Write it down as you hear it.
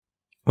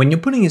When you're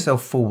putting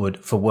yourself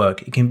forward for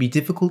work, it can be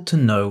difficult to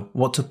know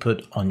what to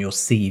put on your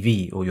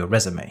CV or your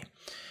resume.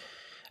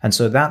 And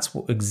so that's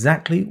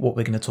exactly what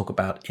we're going to talk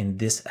about in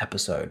this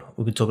episode.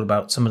 We're going to talk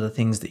about some of the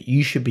things that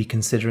you should be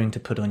considering to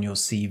put on your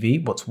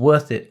CV, what's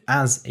worth it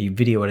as a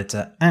video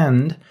editor,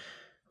 and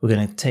we're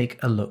going to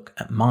take a look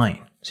at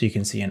mine. So you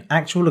can see an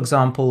actual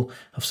example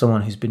of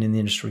someone who's been in the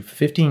industry for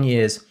 15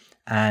 years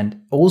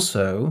and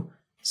also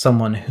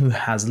someone who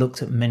has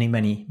looked at many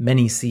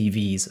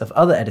CVs of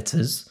other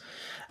editors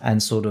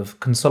and sort of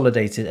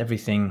consolidated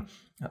everything,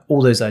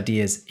 all those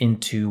ideas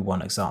into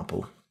one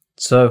example.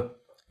 So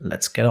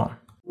let's get on.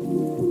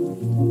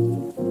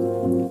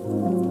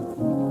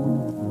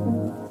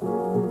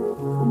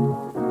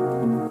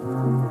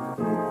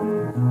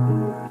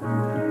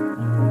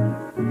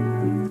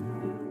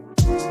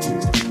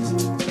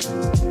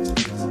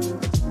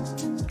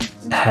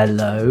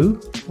 Hello,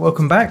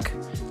 welcome back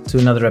to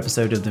another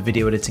episode of the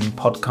video editing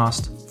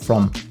podcast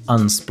from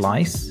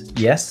Unsplice.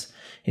 Yes,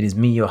 it is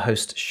me, your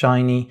host,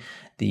 Shiny,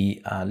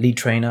 the lead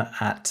trainer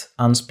at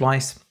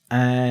Unsplice,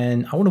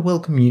 and I want to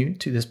welcome you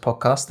to this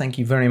podcast. Thank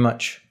you very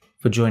much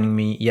for joining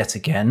me yet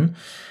again.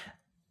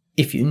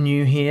 If you're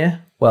new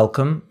here,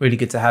 welcome. Really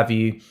good to have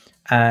you.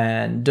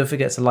 And don't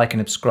forget to like and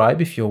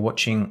subscribe if you're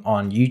watching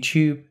on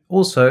YouTube.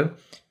 Also,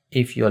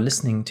 if you're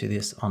listening to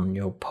this on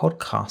your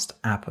podcast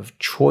app of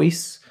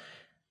choice,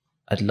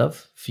 I'd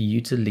love for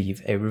you to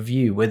leave a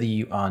review, whether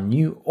you are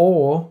new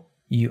or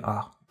you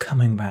are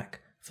coming back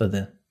for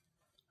the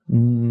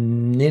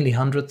nearly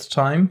 100th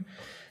time,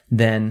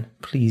 then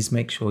please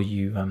make sure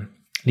you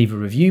leave a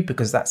review,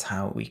 because that's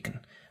how we can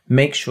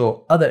make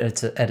sure other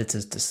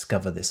editors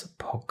discover this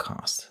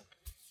podcast.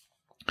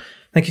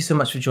 Thank you so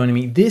much for joining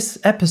me. This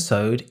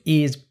episode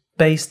is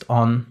based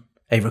on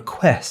a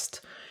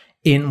request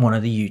in one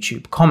of the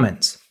YouTube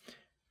comments.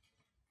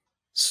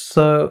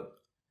 So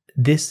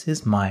this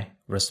is my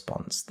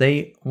response.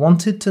 They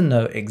wanted to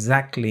know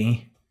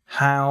exactly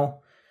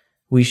how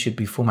we should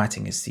be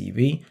formatting a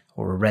CV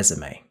or a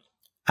resume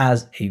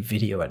as a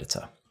video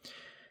editor.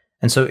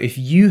 And so if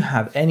you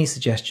have any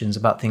suggestions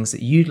about things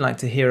that you'd like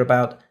to hear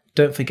about,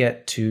 don't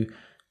forget to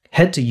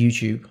head to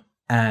YouTube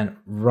and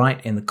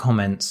write in the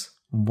comments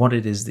what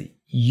it is that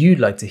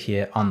you'd like to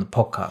hear on the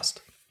podcast.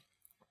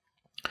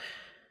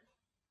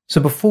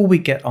 So before we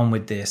get on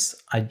with this,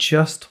 I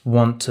just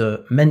want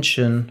to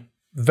mention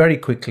very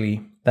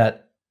quickly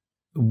that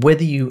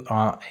whether you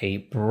are a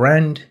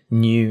brand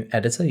new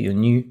editor, you're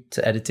new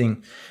to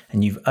editing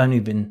and you've only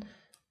been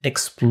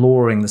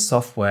exploring the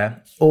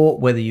software, or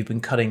whether you've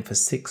been cutting for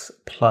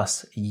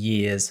 6+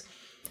 years,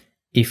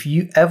 if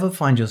you ever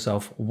find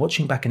yourself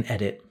watching back an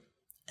edit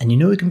and you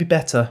know it can be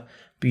better,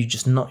 but you're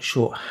just not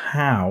sure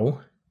how,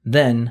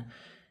 then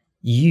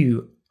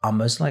you are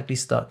most likely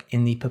stuck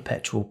in the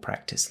perpetual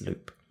practice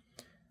loop.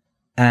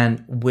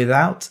 And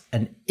without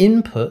an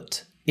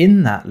input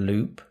in that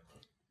loop,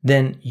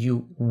 then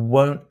you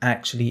won't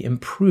actually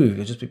improve.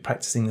 You'll just be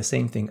practicing the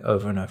same thing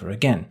over and over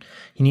again.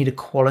 You need a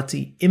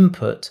quality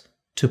input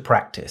to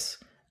practice.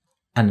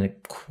 And a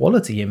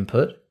quality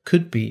input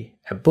could be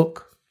a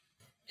book,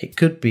 it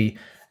could be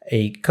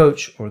a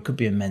coach, or it could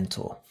be a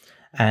mentor.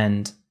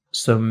 And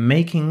so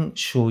making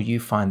sure you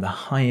find the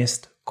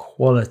highest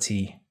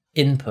quality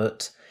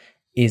input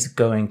is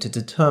going to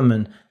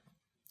determine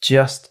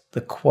just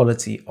the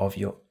quality of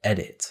your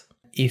edit.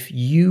 If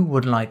you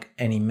would like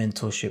any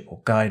mentorship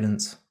or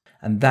guidance,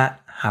 and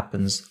that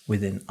happens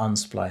within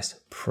Unsplice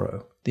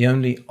Pro, the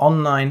only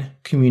online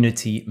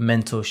community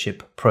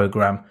mentorship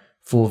program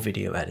for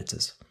video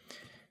editors.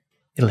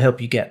 It'll help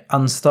you get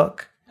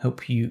unstuck,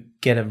 help you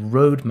get a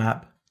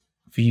roadmap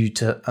for you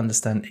to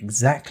understand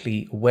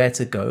exactly where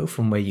to go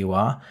from where you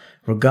are,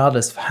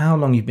 regardless of how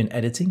long you've been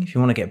editing. If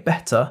you want to get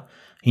better,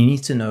 you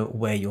need to know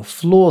where your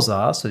flaws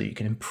are so that you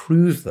can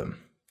improve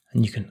them.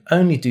 And you can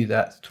only do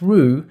that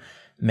through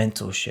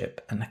mentorship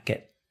and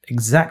get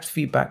exact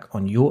feedback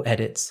on your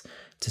edits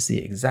to see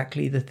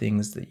exactly the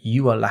things that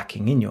you are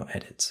lacking in your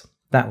edits.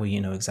 That way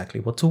you know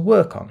exactly what to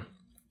work on.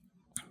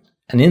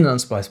 And in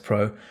Unsplice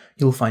Pro,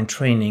 you'll find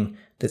training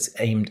that's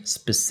aimed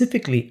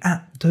specifically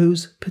at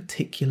those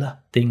particular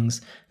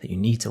things that you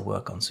need to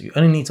work on. So you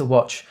only need to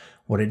watch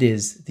what it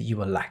is that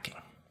you are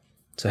lacking.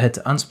 So head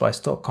to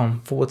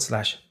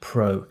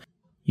unsplice.com/pro.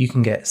 You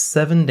can get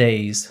 7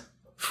 days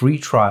free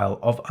trial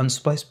of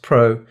Unsplice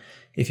Pro.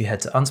 If you head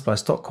to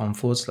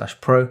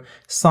unsplice.com/pro,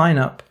 sign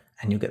up,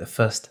 and you'll get the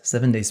first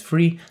 7 days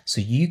free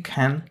so you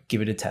can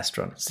give it a test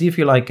run. See if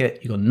you like it.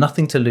 You've got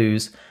nothing to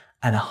lose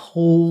and a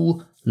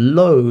whole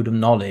load of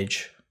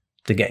knowledge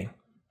to gain.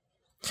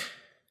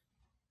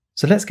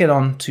 So let's get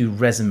on to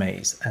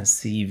resumes and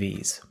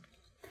CVs.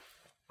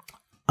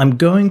 I'm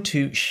going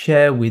to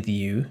share with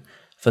you,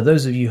 for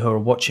those of you who are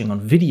watching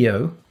on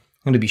video, I'm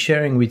going to be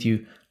sharing with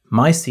you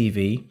my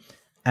CV,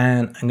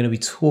 and I'm going to be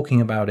talking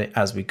about it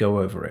as we go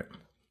over it.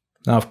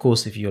 Now, of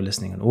course, if you're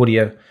listening on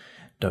audio,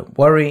 don't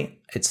worry,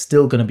 it's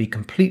still going to be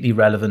completely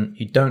relevant.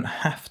 You don't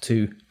have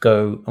to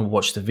go and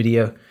watch the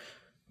video,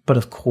 but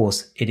of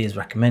course it is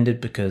recommended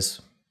because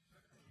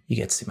you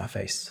get to see my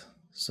face.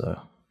 So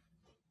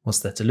what's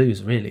there to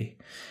lose, really?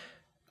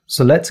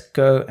 So let's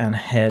go and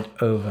head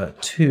over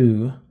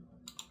to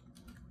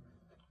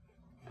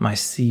my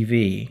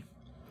CV.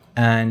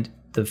 And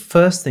the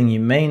first thing you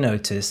may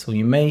notice, or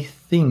you may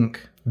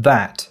think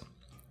that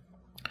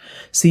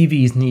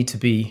CVs need to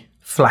be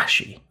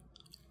flashy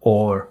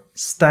or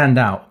stand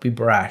out, be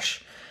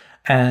brash.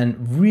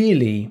 And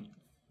really,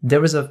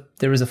 there is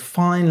a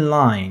fine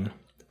line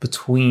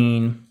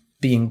between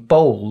being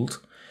bold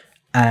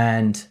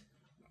and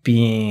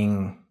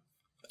being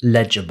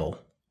legible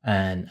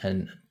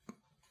and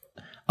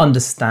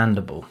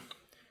understandable.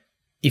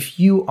 If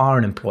you are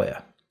an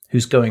employer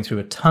who's going through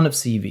a ton of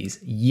CVs,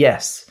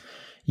 yes,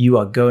 you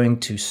are going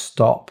to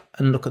stop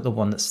and look at the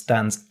one that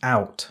stands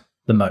out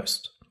the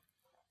most.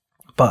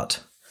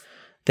 But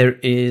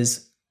it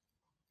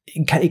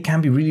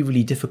can be really,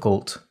 really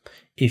difficult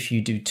if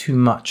you do too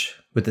much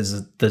with this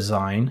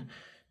design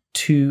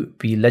to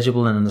be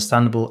legible and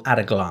understandable at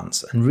a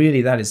glance. And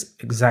really, that is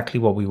exactly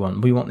what we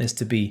want. We want this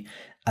to be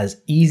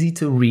as easy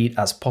to read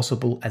as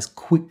possible, as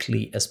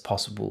quickly as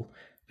possible,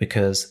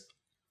 because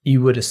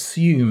you would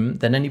assume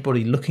that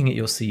anybody looking at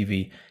your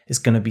CV is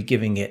going to be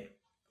giving it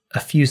a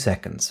few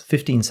seconds,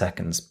 15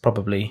 seconds,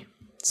 probably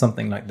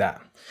something like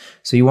that.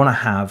 So you want to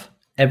have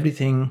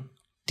everything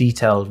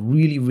detailed,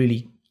 really,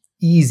 really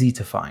easy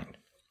to find.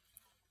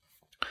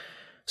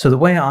 So the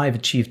way I've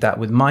achieved that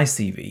with my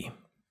CV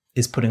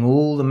is putting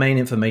all the main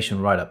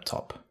information right up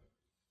top.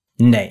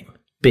 Name,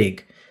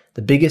 big.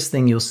 The biggest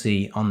thing you'll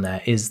see on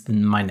there is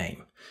my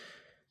name,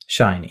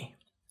 Shiny.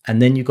 And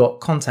then you've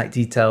got contact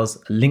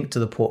details, a link to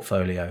the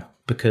portfolio,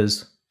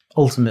 because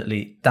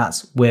ultimately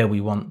that's where we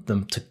want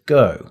them to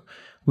go.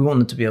 We want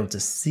them to be able to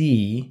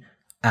see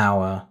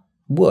our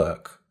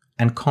work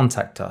and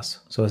contact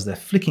us. So as they're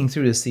flicking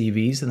through the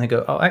CVs and they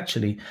go, oh,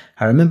 actually,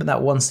 I remember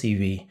that one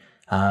CV.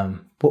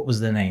 What was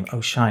the name?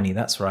 Oh, Shiny,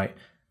 that's right.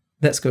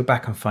 Let's go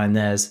back and find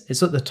theirs.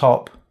 It's at the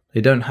top.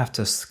 They don't have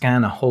to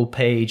scan a whole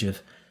page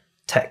of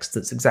text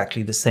that's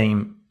exactly the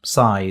same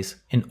size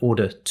in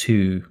order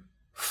to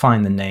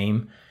find the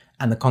name,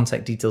 and the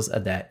contact details are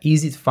there.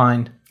 Easy to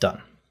find,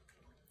 done.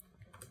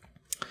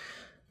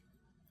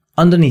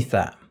 Underneath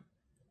that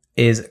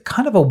is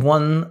kind of a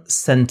one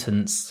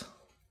sentence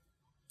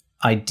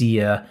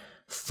idea,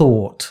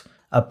 thought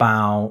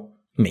about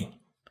me.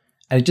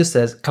 And it just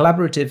says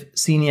collaborative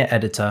senior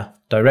editor,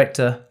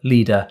 director,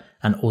 leader,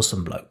 and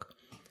awesome bloke.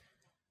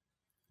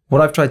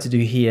 What I've tried to do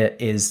here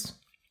is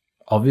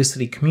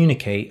obviously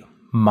communicate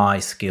my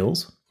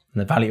skills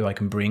and the value I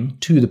can bring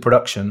to the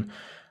production,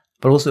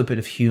 but also a bit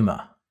of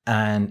humor.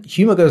 And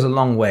humor goes a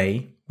long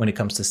way when it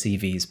comes to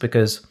CVs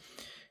because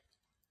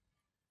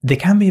they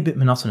can be a bit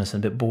monotonous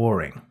and a bit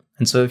boring.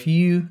 And so if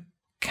you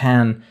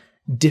can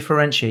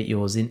differentiate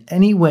yours in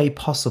any way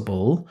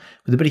possible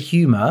with a bit of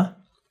humor,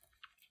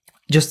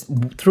 just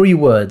 3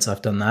 words,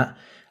 I've done that,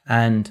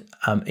 and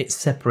it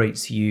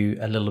separates you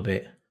a little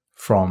bit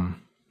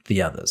from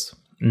the others.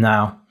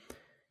 Now,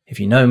 if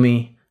you know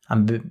me,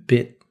 I'm a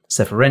bit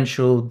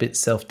self-referential, a bit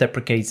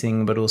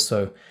self-deprecating, but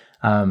also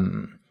I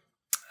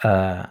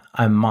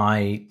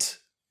might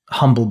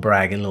humble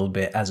brag a little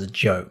bit as a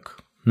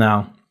joke.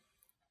 Now,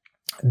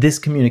 this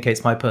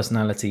communicates my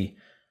personality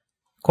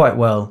quite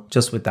well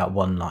just with that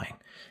one line.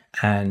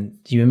 And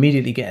you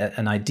immediately get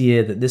an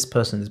idea that this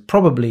person is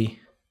probably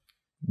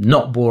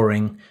not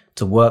boring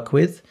to work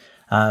with.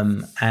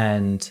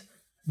 And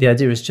the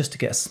idea is just to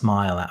get a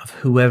smile out of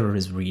whoever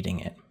is reading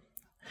it.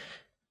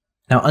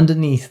 Now,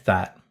 underneath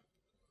that,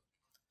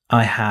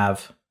 I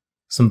have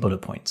some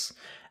bullet points.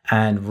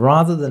 And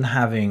rather than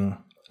having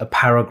a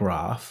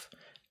paragraph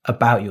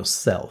about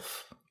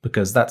yourself,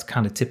 because that's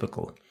kind of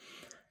typical,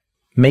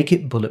 make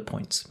it bullet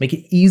points. Make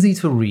it easy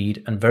to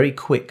read and very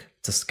quick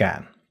to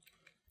scan.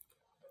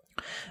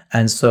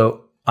 And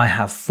so I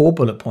have 4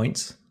 bullet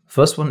points.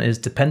 First one is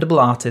dependable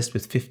artist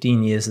with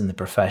 15 years in the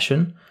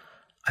profession.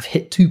 I've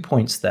hit 2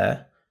 points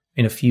there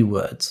in a few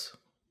words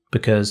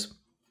because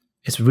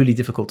it's really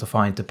difficult to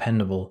find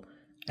dependable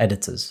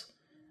editors.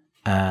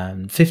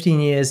 15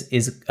 years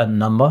is a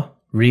number,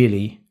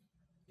 really.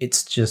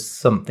 It's just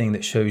something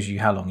that shows you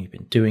how long you've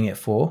been doing it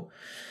for.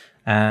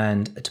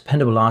 And a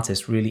dependable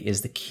artist really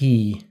is the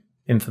key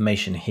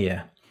information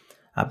here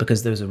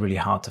because those are really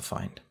hard to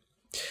find.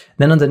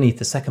 Then underneath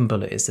the second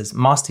bullet, it says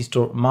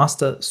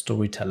master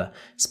storyteller,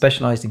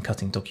 specialized in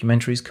cutting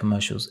documentaries,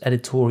 commercials,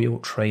 editorial,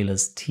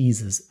 trailers,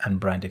 teasers, and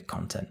branded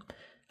content.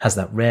 Has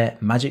that rare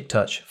magic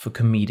touch for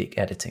comedic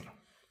editing.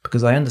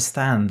 Because I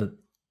understand that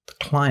the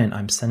client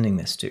I'm sending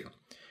this to,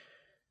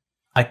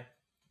 I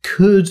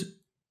could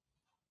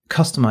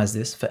customize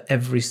this for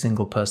every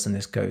single person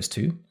this goes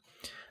to.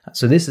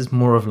 So this is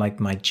more of like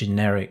my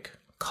generic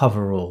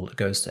coverall that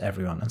goes to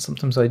everyone. And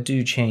sometimes I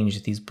do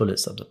change these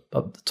bullets up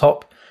the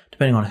top,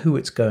 depending on who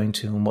it's going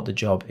to and what the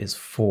job is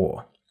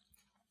for.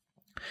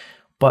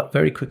 But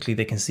very quickly,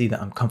 they can see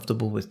that I'm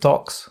comfortable with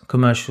docs,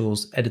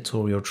 commercials,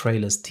 editorial,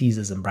 trailers,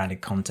 teasers, and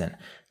branded content.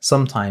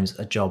 Sometimes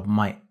a job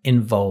might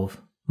involve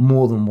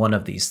more than one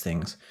of these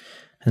things.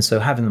 And so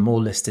having them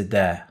all listed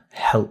there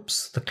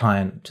helps the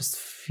client just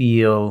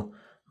feel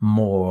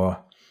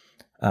more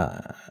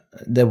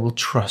they will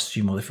trust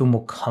you more. They feel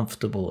more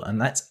comfortable. And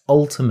that's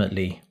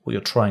ultimately what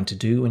you're trying to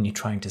do when you're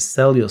trying to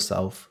sell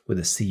yourself with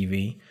a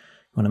CV. You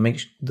want to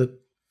make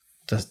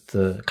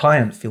the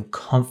client feel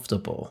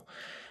comfortable.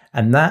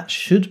 And that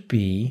should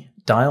be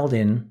dialed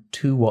in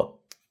to what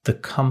the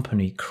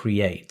company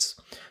creates.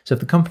 So if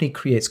the company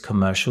creates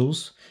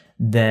commercials,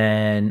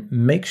 then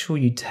make sure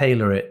you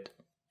tailor it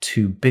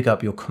to big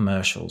up your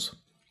commercials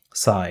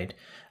side.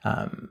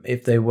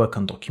 If they work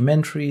on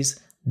documentaries,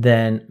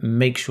 then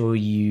make sure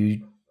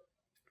you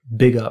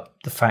big up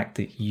the fact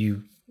that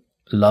you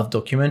love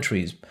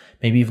documentaries,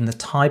 maybe even the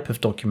type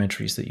of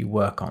documentaries that you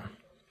work on.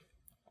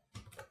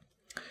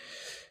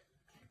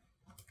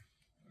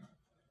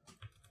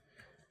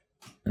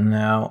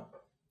 Now,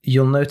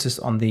 you'll notice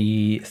on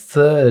the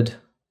third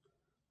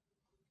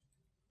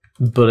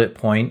bullet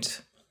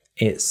point,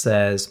 it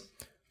says,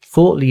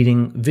 thought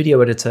leading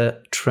video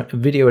editor,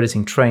 video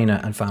editing trainer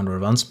and founder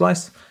of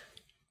Unsplice.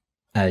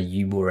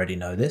 You already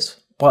know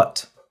this,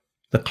 but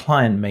the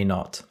client may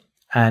not.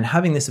 And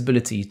having this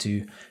ability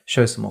to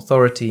show some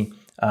authority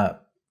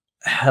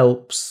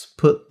helps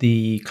put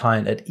the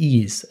client at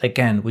ease.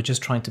 Again, we're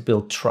just trying to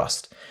build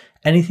trust.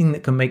 Anything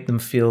that can make them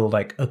feel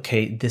like,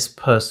 okay, this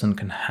person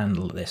can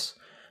handle this,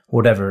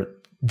 whatever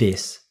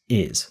this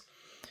is.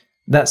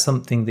 That's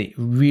something that you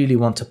really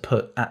want to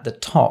put at the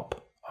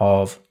top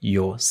of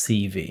your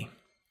CV.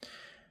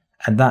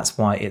 And that's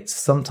why it's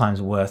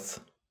sometimes worth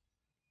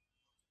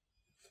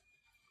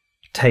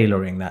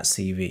tailoring that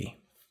CV.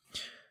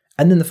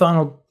 And then the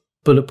final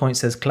bullet point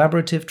says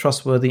collaborative,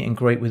 trustworthy, and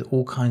great with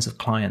all kinds of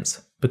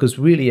clients. Because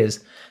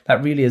that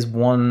really is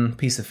one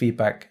piece of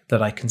feedback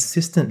that I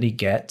consistently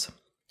get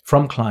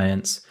from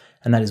clients,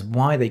 and that is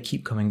why they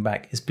keep coming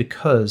back, is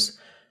because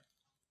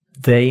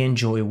they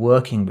enjoy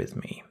working with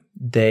me.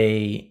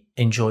 They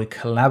enjoy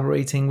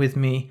collaborating with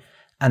me,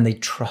 and they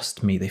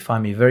trust me. They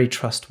find me very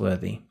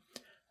trustworthy.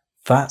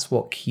 That's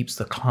what keeps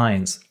the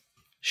clients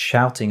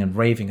shouting and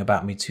raving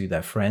about me to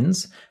their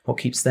friends, what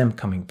keeps them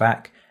coming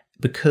back,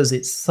 because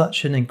it's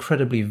such an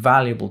incredibly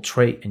valuable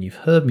trait. And you've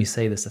heard me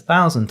say this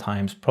 1,000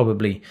 times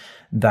probably,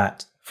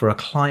 that for a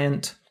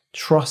client,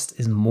 trust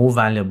is more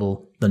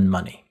valuable than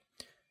money.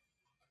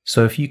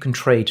 So if you can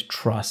trade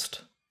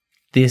trust,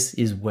 this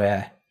is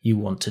where you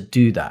want to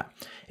do that.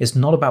 It's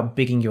not about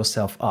bigging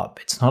yourself up.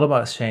 It's not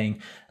about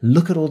saying,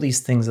 look at all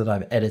these things that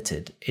I've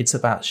edited. It's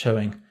about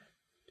showing,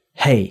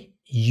 hey,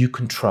 you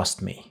can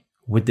trust me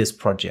with this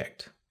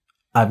project.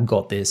 I've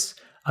got this.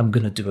 I'm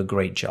going to do a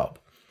great job.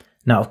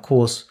 Now, of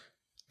course,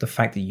 the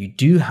fact that you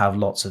do have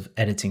lots of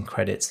editing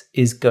credits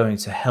is going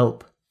to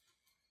help,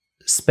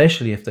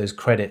 especially if those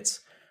credits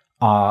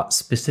are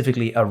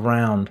specifically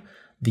around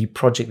the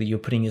project that you're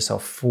putting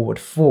yourself forward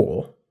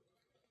for.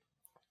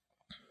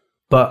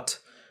 But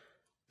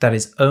that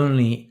is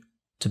only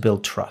to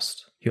build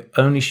trust. You're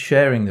only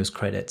sharing those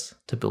credits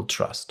to build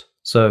trust.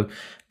 So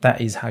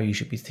that is how you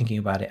should be thinking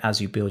about it as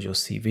you build your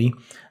CV.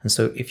 And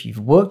so if you've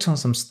worked on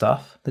some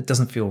stuff that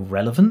doesn't feel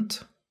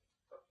relevant,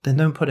 then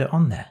don't put it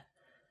on there.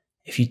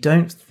 If you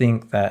don't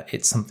think that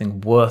it's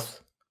something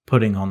worth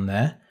putting on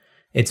there,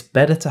 it's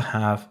better to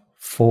have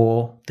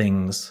 4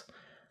 things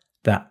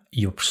that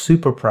you're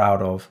super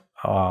proud of,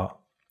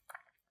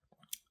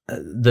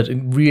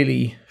 that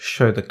really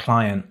show the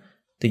client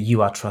that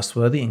you are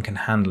trustworthy and can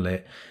handle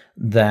it,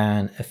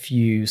 than a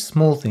few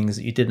small things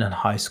that you did in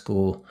high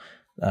school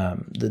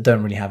that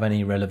don't really have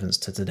any relevance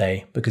to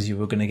today because you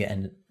were going to get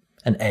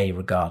an A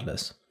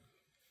regardless.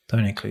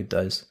 Don't include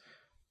those.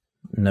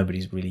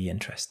 Nobody's really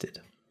interested.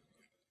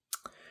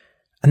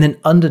 And then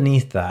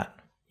underneath that,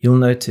 you'll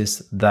notice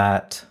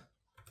that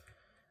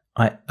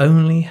I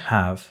only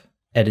have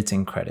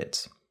editing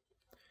credits.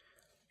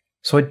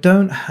 So I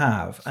don't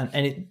have,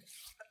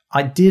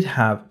 I did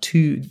have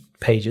 2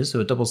 pages, so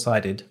a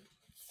double-sided,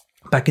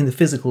 back in the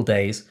physical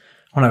days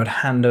when I would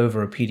hand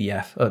over a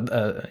PDF,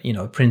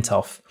 a print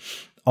off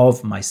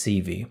of my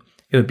CV.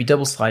 It would be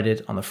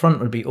double-sided. On the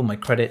front would be all my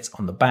credits.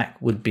 On the back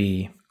would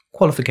be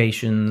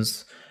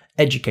qualifications,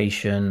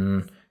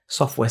 education,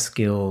 software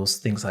skills,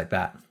 things like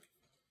that.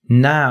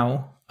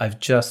 Now I've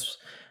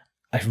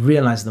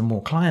realized the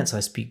more clients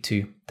I speak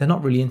to, they're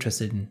not really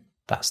interested in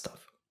that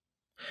stuff.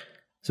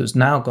 So it's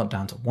now got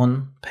down to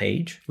 1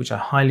 page, which I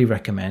highly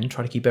recommend.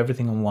 Try to keep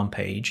everything on 1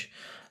 page,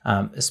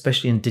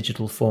 especially in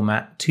digital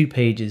format. 2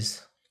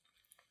 pages,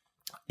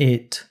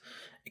 it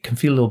can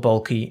feel a little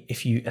bulky.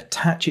 If you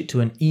attach it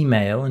to an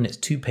email and it's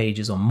 2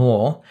 pages or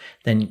more,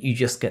 then you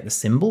just get the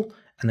symbol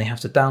and they have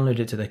to download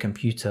it to their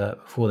computer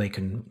before they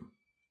can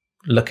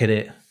look at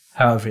it.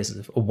 However, it's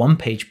a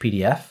 1-page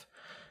PDF,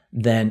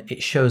 then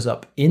it shows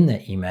up in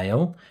their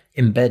email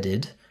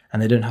embedded,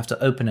 and they don't have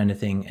to open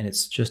anything, and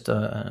it's just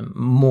a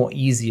more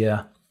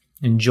easier,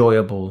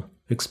 enjoyable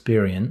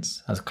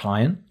experience as a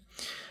client.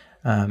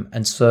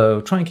 And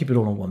so try and keep it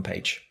all on 1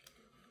 page.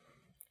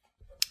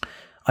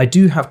 I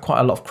do have quite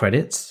a lot of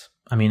credits.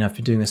 I mean, I've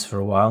been doing this for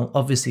a while.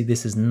 Obviously,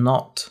 this is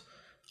not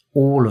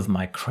all of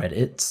my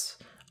credits.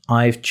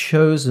 I've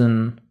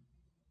chosen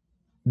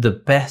the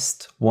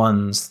best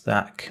ones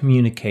that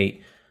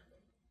communicate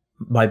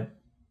my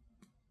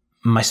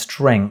my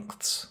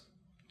strengths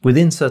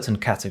within certain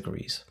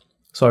categories.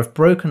 So I've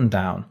broken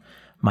down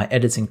my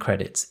editing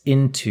credits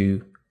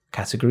into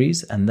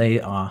categories, and they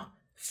are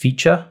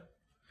feature,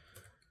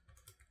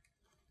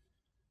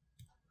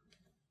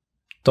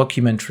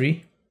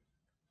 documentary,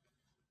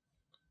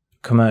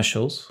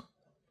 commercials,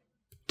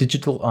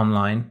 digital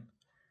online,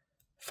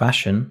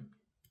 fashion,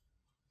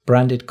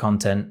 branded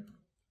content,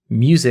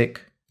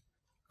 music,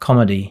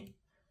 comedy,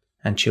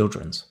 and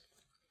children's.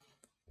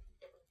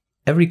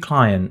 Every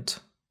client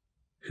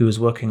who is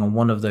working on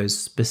one of those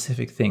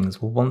specific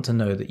things will want to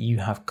know that you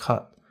have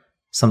cut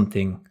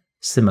something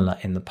similar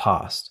in the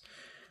past.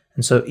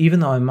 And so even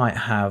though I might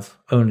have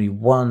only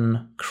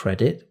one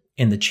credit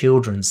in the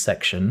children's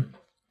section,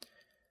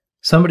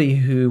 somebody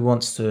who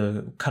wants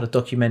to cut a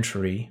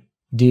documentary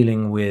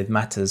dealing with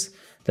matters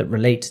that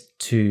relate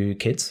to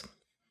kids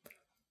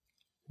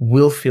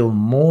will feel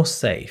more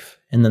safe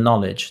in the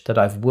knowledge that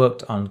I've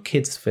worked on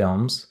kids'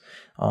 films,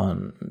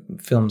 on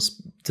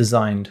films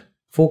designed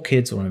for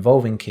kids or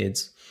involving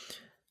kids,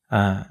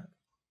 than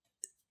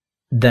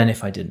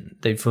if I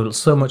didn't. They feel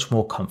so much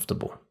more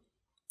comfortable.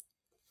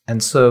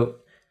 And so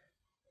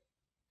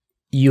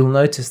you'll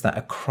notice that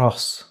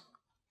across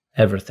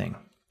everything.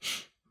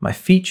 My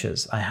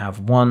features, I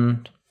have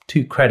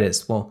 2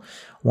 credits. Well,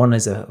 one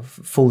is a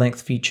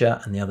full-length feature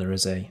and the other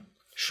is a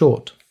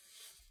short.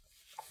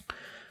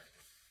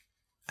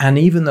 And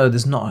even though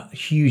there's not a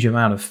huge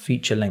amount of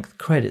feature-length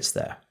credits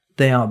there,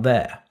 they are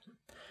there.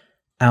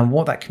 And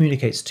what that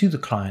communicates to the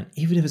client,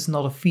 even if it's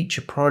not a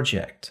feature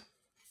project,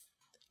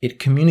 it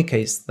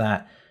communicates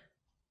that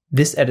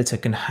this editor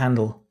can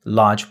handle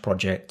large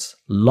projects,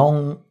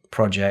 long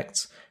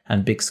projects,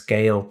 and big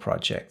scale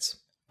projects,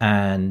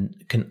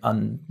 and can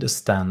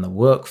understand the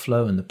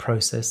workflow and the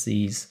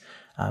processes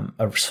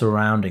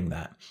surrounding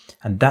that.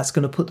 And that's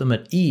going to put them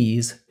at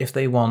ease if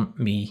they want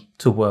me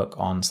to work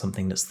on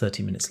something that's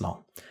 30 minutes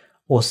long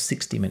or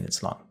 60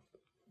 minutes long.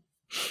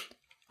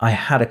 I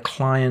had a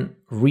client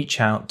reach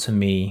out to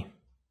me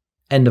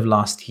end of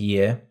last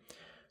year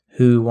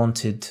who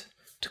wanted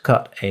to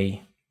cut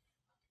a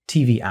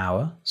TV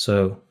hour,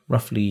 so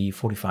roughly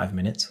 45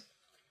 minutes,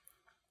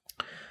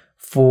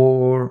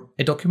 for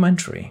a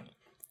documentary.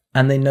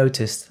 And they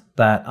noticed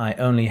that I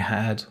only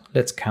had,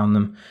 let's count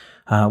them,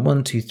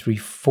 1, 2, 3,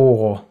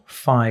 4,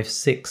 5,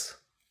 6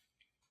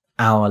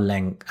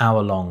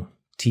 hour-long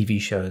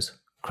TV shows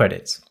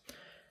credits.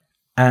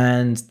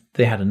 And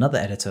they had another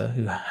editor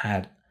who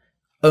had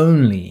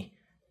only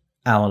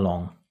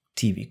hour-long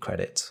TV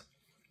credits.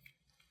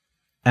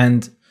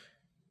 And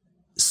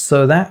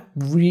so that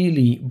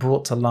really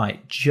brought to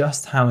light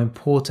just how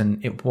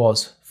important it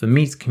was for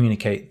me to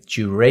communicate the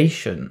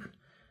duration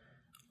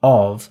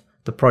of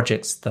the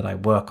projects that I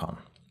work on.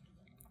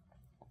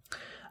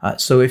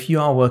 So if you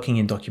are working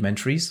in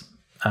documentaries,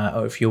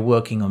 or if you're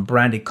working on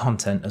branded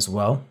content as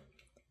well,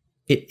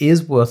 it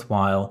is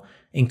worthwhile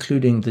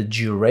including the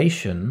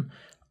duration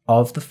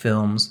of the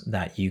films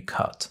that you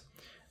cut.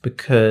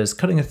 Because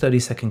cutting a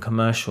 30-second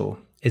commercial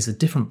is a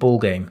different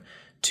ballgame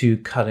to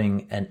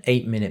cutting an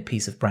 8-minute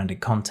piece of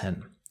branded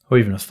content, or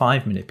even a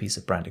 5-minute piece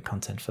of branded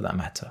content for that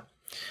matter.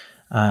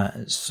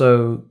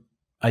 So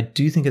I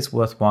do think it's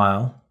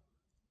worthwhile,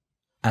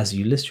 as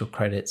you list your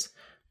credits,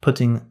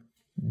 putting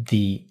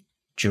the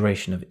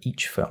duration of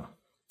each film.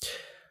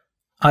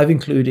 I've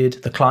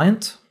included the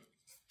client.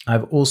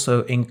 I've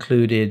also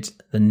included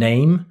the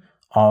name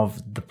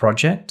of the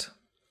project.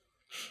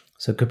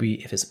 So it could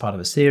be, if it's part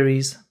of a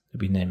series, it would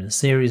be the name of the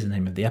series, the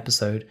name of the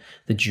episode,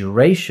 the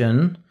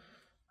duration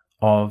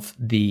of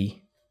the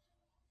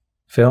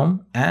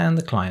film, and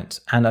the client.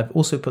 And I've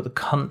also put the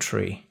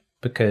country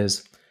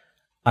because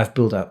I've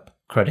built up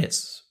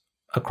credits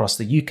across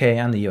the UK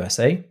and the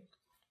USA.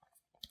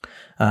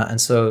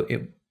 And so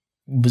it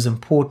was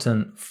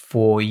important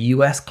for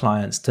US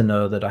clients to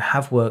know that I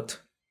have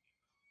worked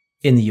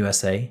in the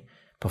USA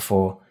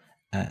before,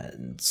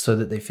 so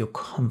that they feel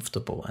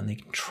comfortable and they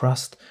can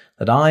trust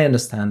that I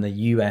understand the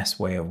US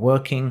way of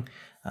working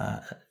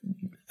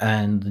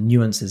and the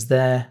nuances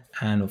there,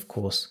 and of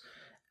course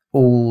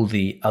all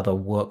the other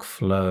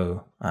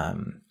workflow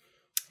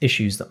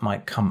issues that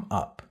might come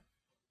up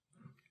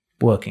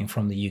working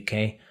from the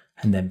UK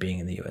and then being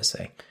in the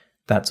USA.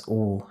 That's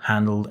all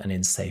handled and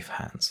in safe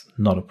hands,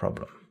 not a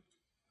problem.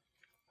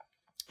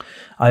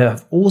 I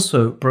have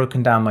also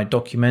broken down my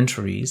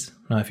documentaries.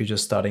 Now, if you're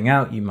just starting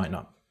out, you might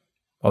not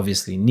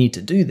obviously need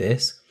to do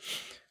this.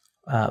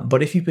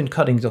 But if you've been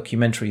cutting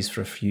documentaries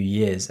for a few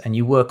years and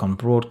you work on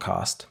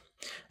broadcast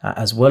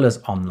as well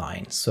as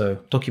online, so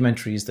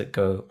documentaries that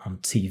go on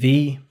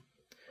TV,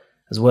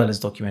 as well as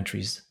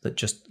documentaries that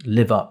just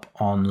live up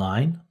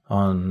online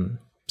on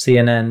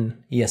CNN,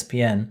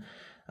 ESPN,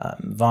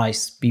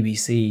 Vice,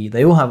 BBC,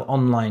 they all have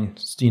online,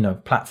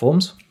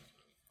 platforms.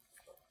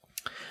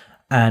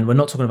 And we're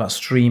not talking about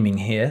streaming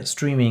here.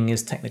 Streaming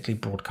is technically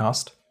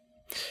broadcast.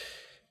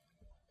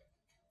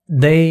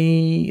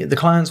 The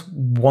clients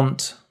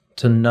want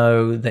to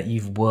know that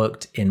you've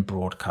worked in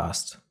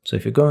broadcast. So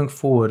if you're going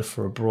forward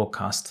for a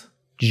broadcast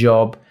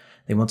job,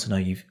 they want to know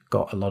you've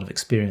got a lot of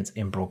experience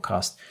in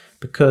broadcast,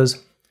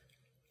 because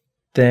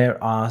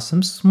there are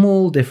some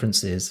small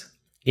differences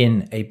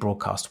in a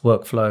broadcast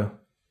workflow.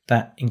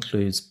 That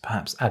includes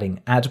perhaps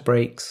adding ad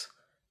breaks,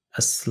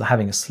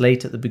 having a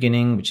slate at the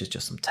beginning, which is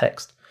just some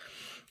text,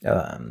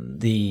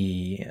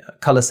 the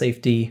color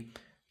safety,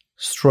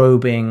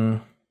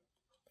 strobing,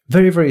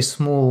 very, very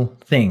small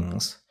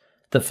things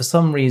that for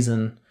some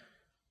reason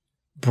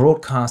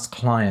broadcast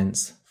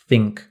clients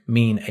think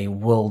mean a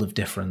world of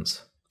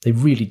difference. They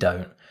really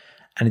don't.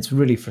 And it's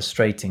really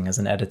frustrating as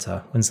an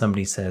editor when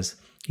somebody says,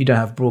 you don't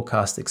have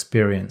broadcast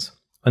experience.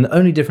 And the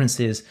only difference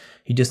is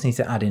you just need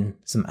to add in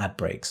some ad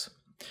breaks.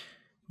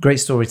 Great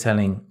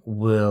storytelling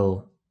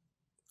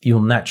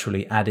you'll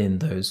naturally add in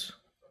those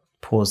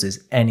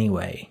pauses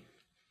anyway.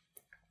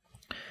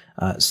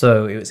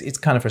 So it's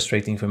kind of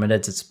frustrating from an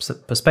editor's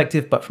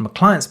perspective, but from a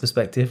client's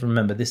perspective,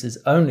 remember, this is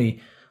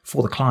only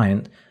for the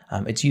client.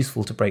 It's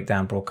useful to break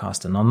down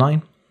broadcast and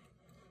online.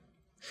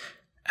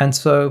 And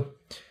so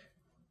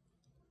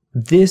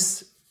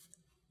this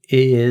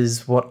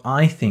is what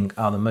I think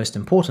are the most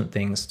important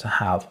things to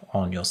have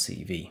on your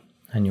CV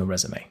and your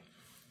resume.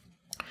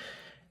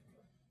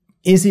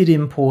 Is it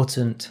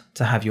important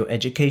to have your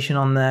education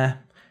on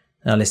there?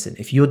 Now listen,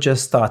 if you're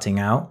just starting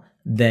out,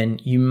 then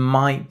you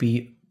might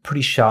be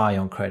pretty shy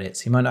on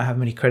credits. You might not have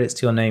many credits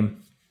to your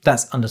name.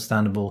 That's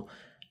understandable.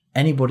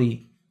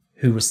 Anybody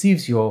who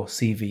receives your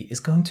CV is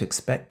going to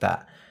expect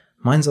that.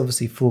 Mine's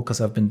obviously full because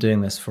I've been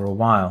doing this for a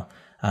while.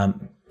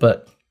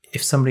 But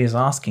if somebody is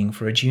asking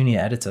for a junior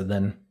editor,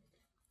 then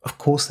of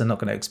course they're not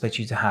going to expect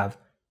you to have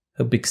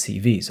a big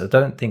CV. So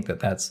don't think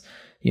that's,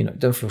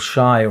 don't feel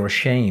shy or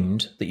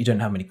ashamed that you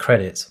don't have many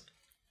credits.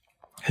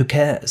 Who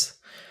cares?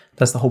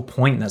 That's the whole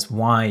point. That's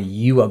why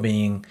you are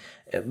being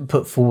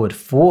put forward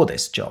for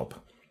this job.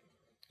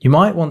 You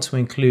might want to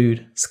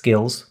include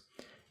skills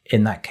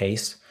in that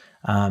case.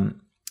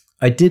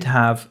 I did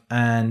have,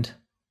 and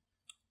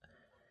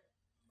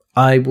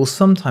I will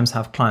sometimes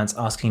have clients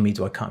asking me,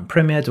 do I cut in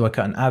Premiere? Do I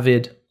cut in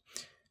Avid?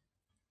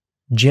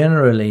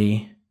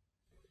 Generally,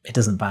 it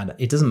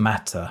doesn't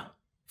matter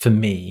for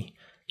me.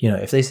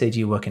 If they say, do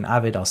you work in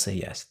Avid? I'll say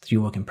yes. Do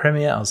you work in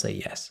Premiere? I'll say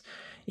yes.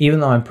 Even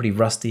though I'm pretty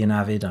rusty in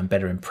Avid, I'm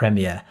better in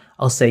Premiere.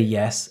 I'll say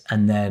yes,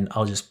 and then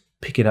I'll just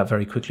pick it up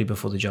very quickly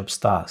before the job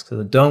starts, because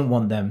I don't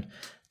want them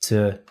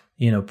to,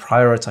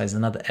 prioritize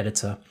another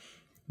editor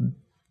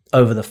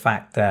over the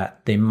fact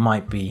that they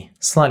might be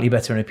slightly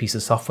better in a piece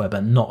of software,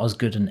 but not as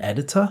good an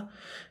editor,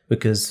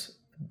 because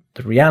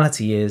the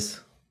reality is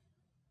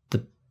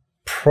the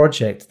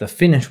project, the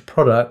finished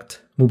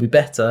product will be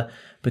better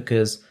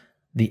because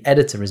the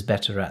editor is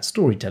better at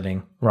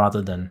storytelling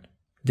rather than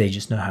they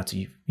just know how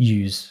to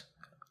use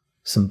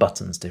some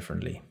buttons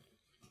differently.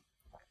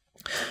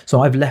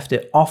 So I've left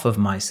it off of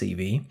my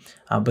CV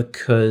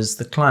because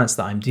the clients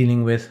that I'm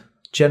dealing with,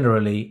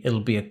 generally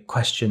it'll be a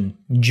question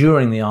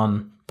during the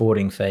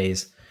onboarding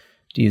phase,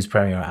 to use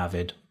Premiere or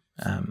Avid,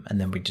 and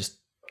then we just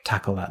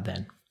tackle that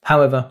then.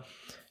 However,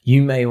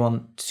 you may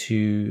want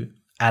to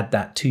add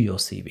that to your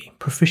CV.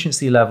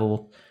 Proficiency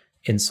level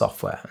in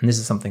software. And this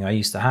is something I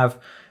used to have.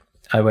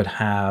 I would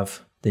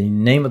have the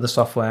name of the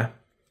software,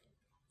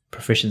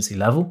 proficiency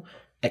level,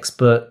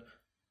 expert,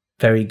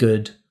 very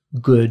good,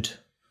 good,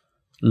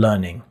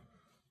 learning,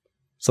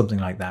 something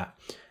like that.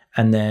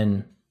 And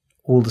then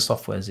all the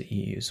softwares that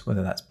you use,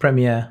 whether that's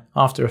Premiere,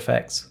 After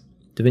Effects,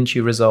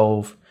 DaVinci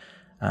Resolve,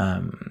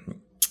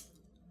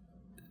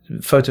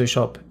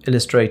 Photoshop,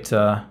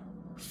 Illustrator,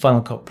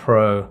 Final Cut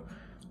Pro,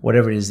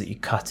 whatever it is that you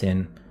cut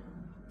in,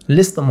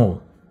 list them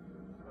all.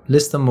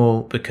 List them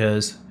all,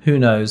 because who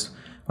knows,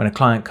 when a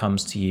client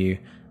comes to you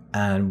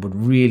and would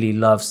really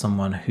love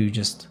someone who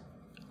just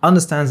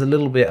understands a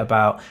little bit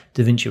about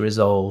DaVinci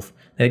Resolve,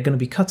 they're going to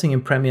be cutting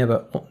in Premiere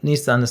but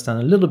needs to understand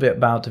a little bit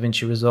about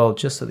DaVinci Resolve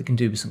just so they can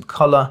do some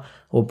color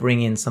or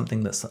bring in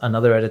something that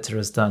another editor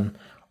has done,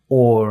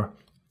 or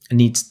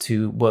needs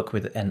to work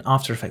with an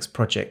After Effects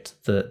project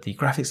that the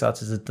graphics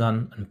artist has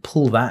done and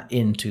pull that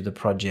into the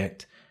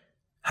project.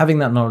 Having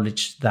that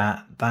knowledge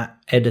that that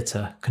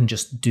editor can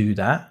just do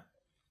that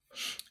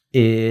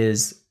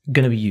is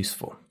going to be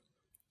useful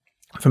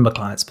from a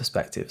client's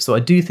perspective. So I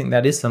do think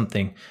that is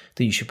something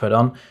that you should put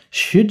on.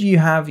 Should you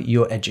have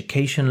your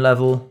education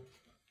level?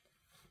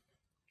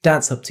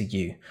 That's up to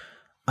you.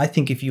 I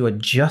think if you are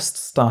just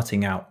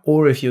starting out,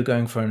 or if you're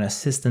going for an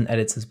assistant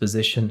editor's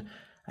position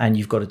and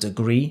you've got a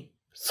degree,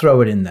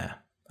 throw it in there.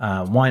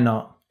 Why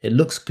not? It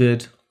looks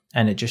good,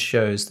 and it just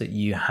shows that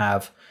you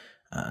have,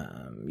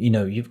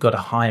 you've got a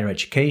higher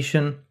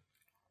education,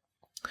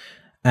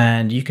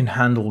 and you can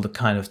handle the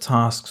kind of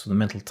tasks or the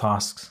mental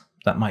tasks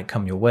that might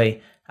come your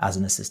way as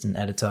an assistant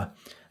editor.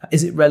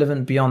 Is it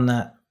relevant beyond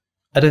that?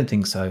 I don't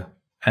think so.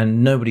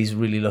 And nobody's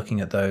really looking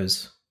at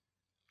those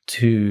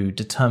to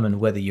determine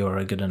whether you're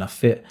a good enough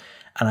fit.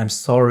 And I'm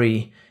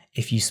sorry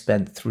if you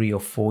spent 3 or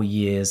 4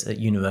 years at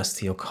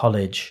university or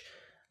college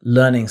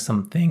learning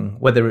something,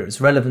 whether it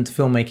was relevant to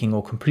filmmaking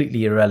or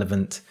completely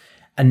irrelevant,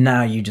 and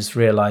now you just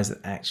realize that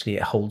actually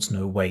it holds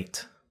no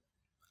weight.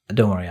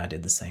 Don't worry, I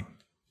did the same.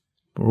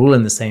 We're all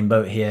in the same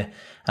boat here.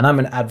 And I'm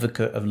an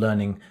advocate of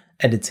learning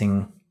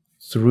editing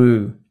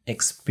through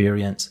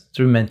experience,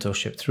 through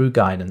mentorship, through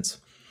guidance,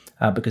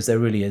 because there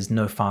really is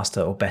no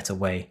faster or better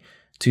way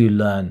to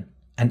learn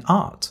an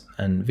art.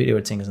 And video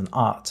editing is an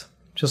art.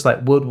 Just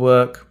like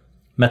woodwork,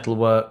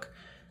 metalwork,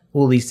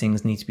 all these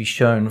things need to be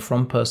shown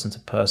from person to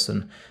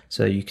person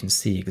so you can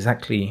see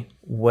exactly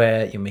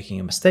where you're making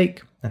a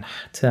mistake and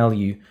tell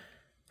you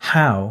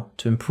how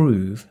to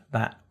improve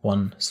that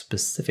one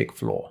specific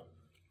flaw.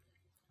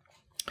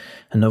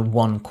 And no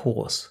one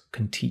course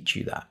can teach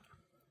you that.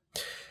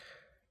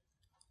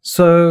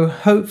 So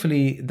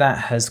hopefully that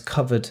has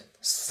covered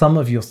some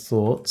of your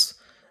thoughts,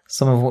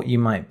 some of what you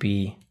might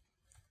be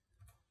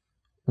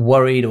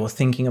worried or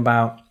thinking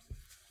about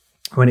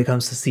when it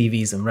comes to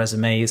CVs and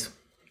resumes.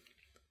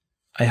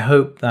 I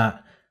hope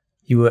that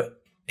you were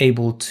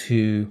able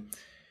to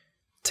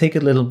take a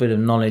little bit of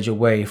knowledge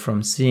away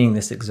from seeing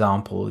this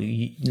example.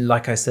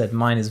 Like I said,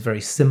 mine is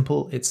very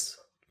simple.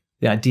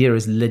 The idea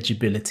is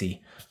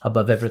legibility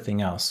above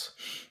everything else.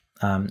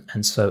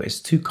 And so it's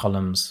 2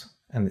 columns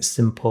and it's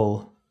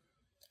simple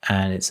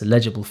and it's a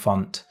legible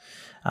font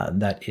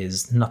that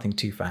is nothing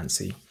too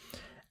fancy.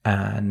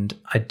 And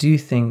I do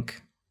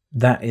think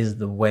that is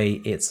the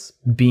way it's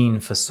been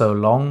for so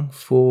long,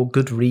 for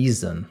good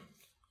reason.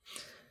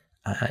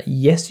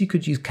 Yes, you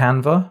could use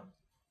Canva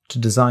to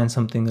design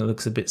something that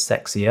looks a bit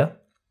sexier.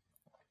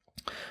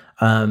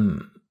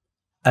 And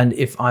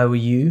if I were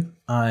you,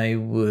 I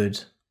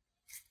would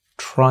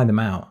try them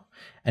out.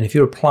 And if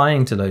you're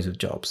applying to loads of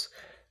jobs,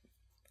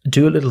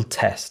 do a little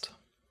test.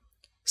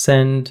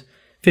 Send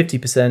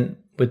 50%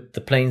 with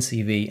the plain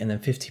CV and then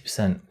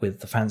 50% with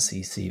the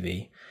fancy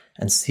CV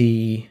and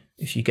see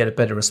if you get a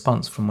better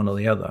response from one or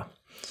the other.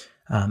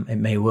 It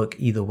may work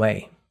either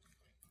way.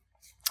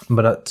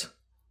 But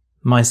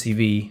my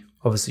CV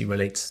obviously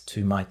relates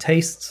to my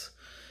tastes,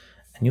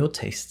 and your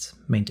tastes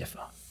may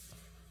differ.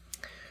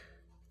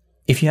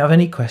 If you have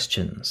any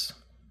questions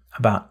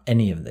about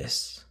any of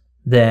this,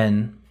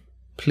 then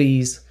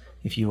please,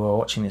 if you are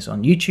watching this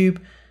on YouTube,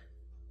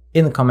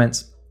 in the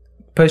comments,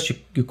 post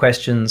your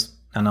questions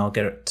and I'll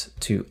get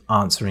to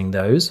answering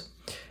those.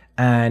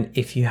 And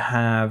if you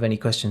have any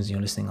questions and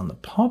you're listening on the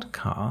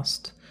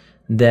podcast,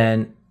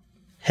 then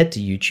head to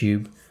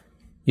YouTube.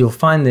 You'll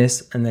find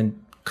this and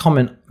then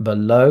comment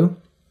below.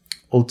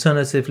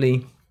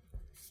 Alternatively,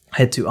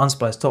 head to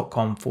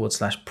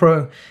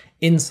unsplice.com/pro.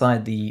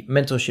 Inside the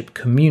mentorship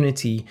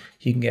community,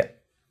 you can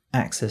get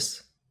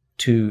access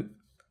to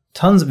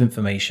tons of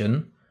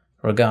information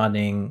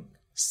regarding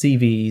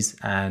CVs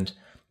and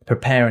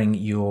preparing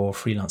your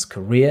freelance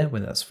career,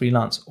 whether that's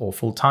freelance or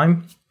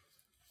full-time,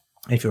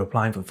 if you're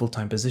applying for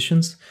full-time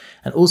positions.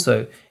 And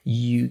also,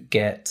 you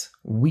get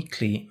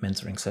weekly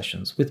mentoring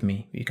sessions with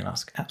me. You can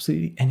ask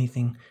absolutely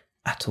anything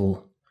at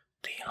all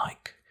that you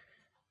like.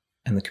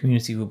 And the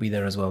community will be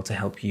there as well to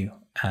help you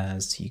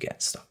as you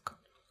get stuck.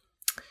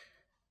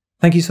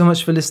 Thank you so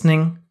much for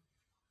listening.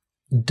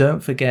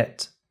 Don't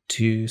forget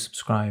to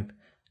subscribe,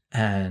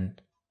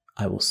 and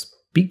I will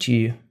speak to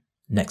you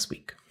next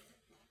week.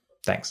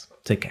 Thanks.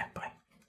 Take care. Bye.